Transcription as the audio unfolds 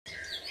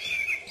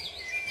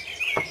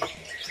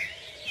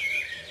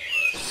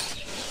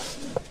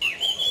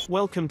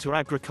Welcome to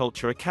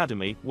Agriculture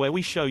Academy, where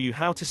we show you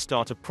how to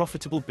start a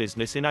profitable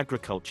business in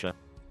agriculture.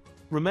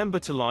 Remember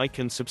to like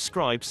and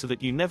subscribe so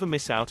that you never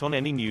miss out on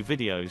any new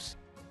videos.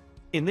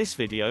 In this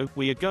video,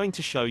 we are going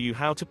to show you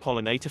how to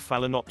pollinate a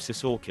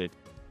phalaenopsis orchid.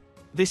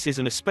 This is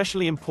an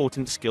especially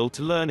important skill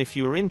to learn if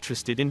you are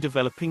interested in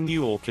developing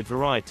new orchid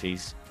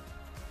varieties.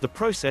 The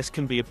process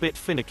can be a bit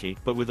finicky,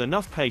 but with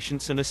enough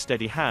patience and a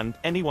steady hand,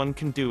 anyone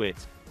can do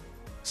it.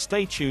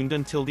 Stay tuned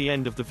until the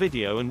end of the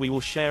video and we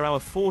will share our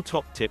 4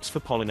 top tips for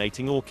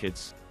pollinating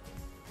orchids.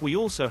 We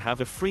also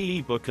have a free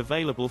ebook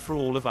available for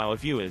all of our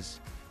viewers.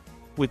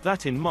 With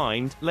that in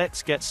mind,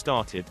 let's get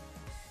started.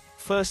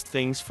 First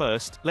things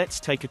first, let's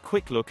take a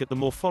quick look at the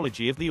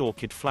morphology of the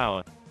orchid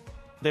flower.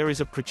 There is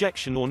a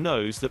projection or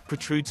nose that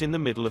protrudes in the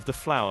middle of the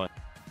flower.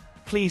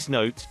 Please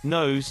note,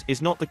 nose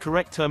is not the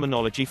correct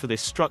terminology for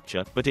this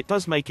structure, but it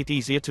does make it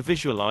easier to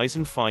visualize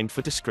and find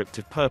for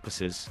descriptive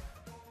purposes.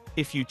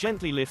 If you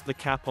gently lift the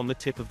cap on the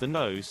tip of the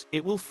nose,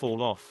 it will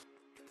fall off.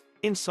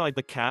 Inside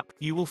the cap,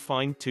 you will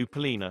find 2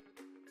 pollina.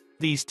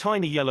 These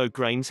tiny yellow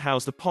grains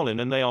house the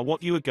pollen and they are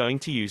what you are going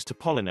to use to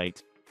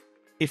pollinate.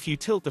 If you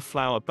tilt the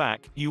flower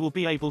back, you will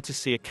be able to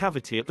see a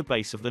cavity at the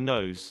base of the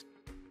nose.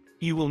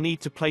 You will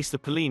need to place the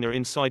pollina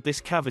inside this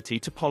cavity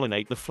to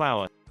pollinate the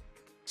flower.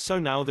 So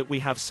now that we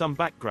have some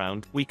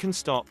background, we can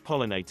start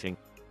pollinating.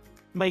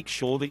 Make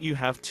sure that you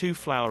have 2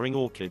 flowering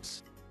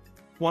orchids.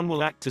 One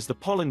will act as the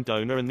pollen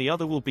donor and the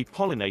other will be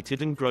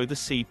pollinated and grow the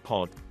seed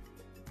pod.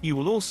 You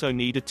will also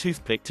need a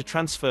toothpick to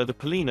transfer the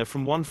pollina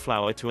from one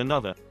flower to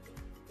another.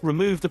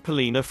 Remove the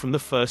pollina from the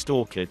first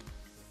orchid.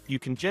 You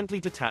can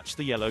gently detach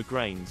the yellow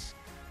grains.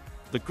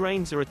 The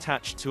grains are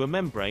attached to a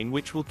membrane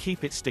which will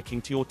keep it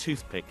sticking to your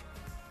toothpick.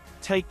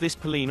 Take this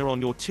pollina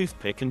on your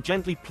toothpick and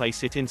gently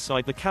place it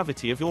inside the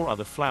cavity of your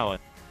other flower.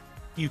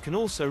 You can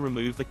also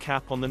remove the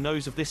cap on the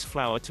nose of this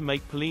flower to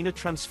make pollina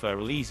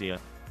transferal easier.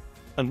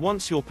 And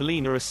once your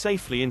pollina are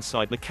safely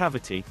inside the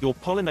cavity, your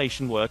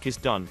pollination work is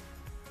done.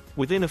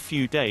 Within a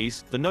few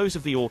days, the nose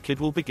of the orchid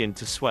will begin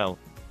to swell.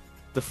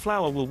 The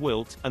flower will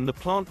wilt, and the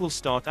plant will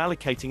start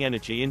allocating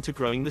energy into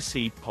growing the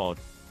seed pod.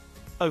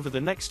 Over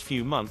the next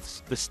few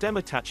months, the stem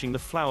attaching the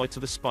flower to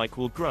the spike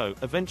will grow,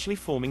 eventually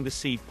forming the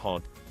seed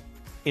pod.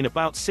 In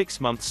about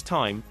 6 months'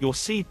 time, your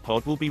seed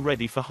pod will be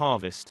ready for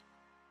harvest.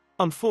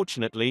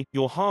 Unfortunately,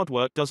 your hard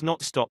work does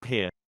not stop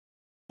here.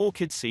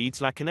 Orchid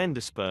seeds lack an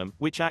endosperm,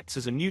 which acts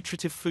as a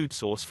nutritive food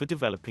source for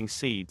developing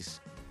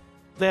seeds.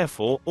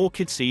 Therefore,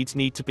 orchid seeds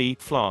need to be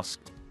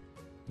flasked.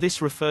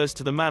 This refers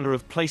to the manner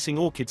of placing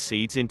orchid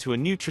seeds into a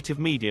nutritive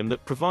medium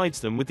that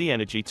provides them with the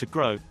energy to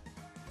grow.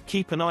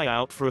 Keep an eye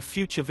out for a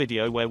future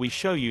video where we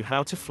show you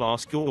how to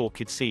flask your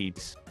orchid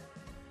seeds.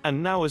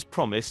 And now, as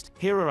promised,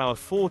 here are our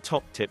 4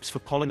 top tips for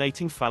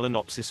pollinating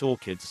phalaenopsis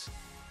orchids.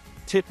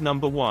 Tip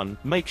number 1,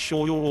 make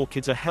sure your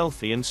orchids are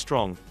healthy and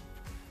strong.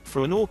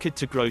 For an orchid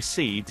to grow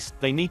seeds,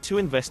 they need to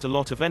invest a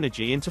lot of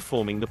energy into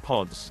forming the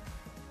pods.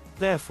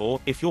 Therefore,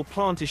 if your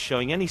plant is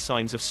showing any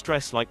signs of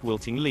stress like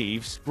wilting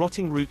leaves,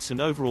 rotting roots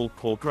and overall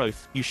poor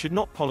growth, you should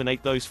not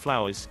pollinate those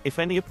flowers, if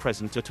any are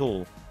present at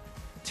all.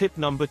 Tip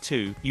number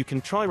 2, you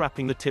can try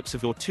wrapping the tips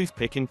of your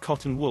toothpick in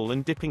cotton wool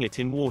and dipping it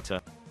in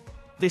water.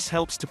 This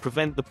helps to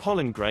prevent the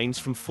pollen grains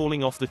from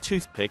falling off the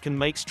toothpick and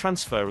makes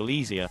transferal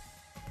easier.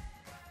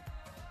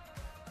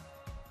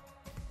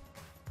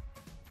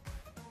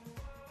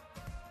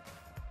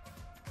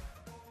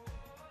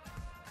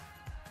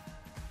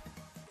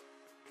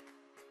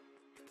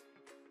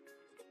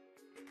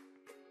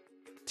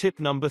 Tip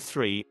number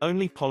 3,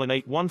 only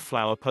pollinate 1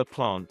 flower per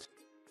plant.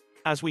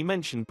 As we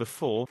mentioned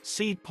before,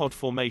 seed pod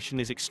formation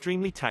is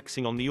extremely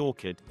taxing on the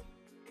orchid.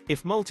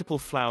 If multiple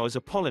flowers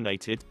are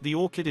pollinated, the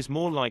orchid is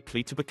more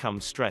likely to become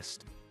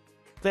stressed.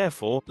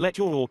 Therefore, let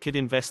your orchid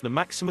invest the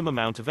maximum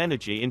amount of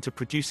energy into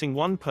producing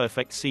 1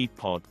 perfect seed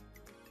pod.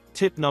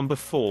 Tip number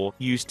 4,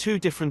 use 2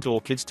 different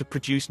orchids to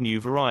produce new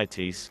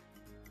varieties.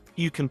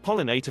 You can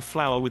pollinate a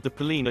flower with the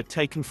pollina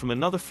taken from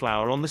another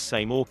flower on the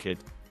same orchid.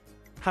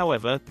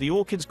 However, the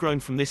orchids grown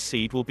from this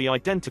seed will be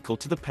identical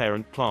to the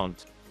parent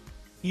plant.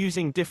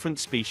 Using different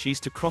species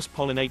to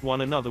cross-pollinate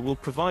one another will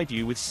provide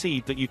you with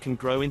seed that you can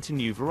grow into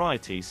new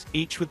varieties,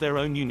 each with their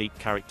own unique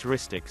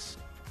characteristics.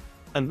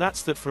 And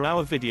that's that for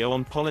our video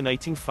on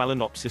pollinating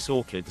phalaenopsis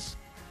orchids.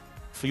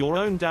 For your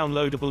own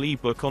downloadable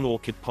ebook on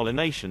orchid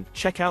pollination,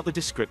 check out the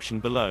description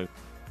below.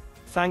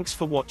 Thanks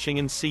for watching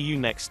and see you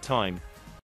next time.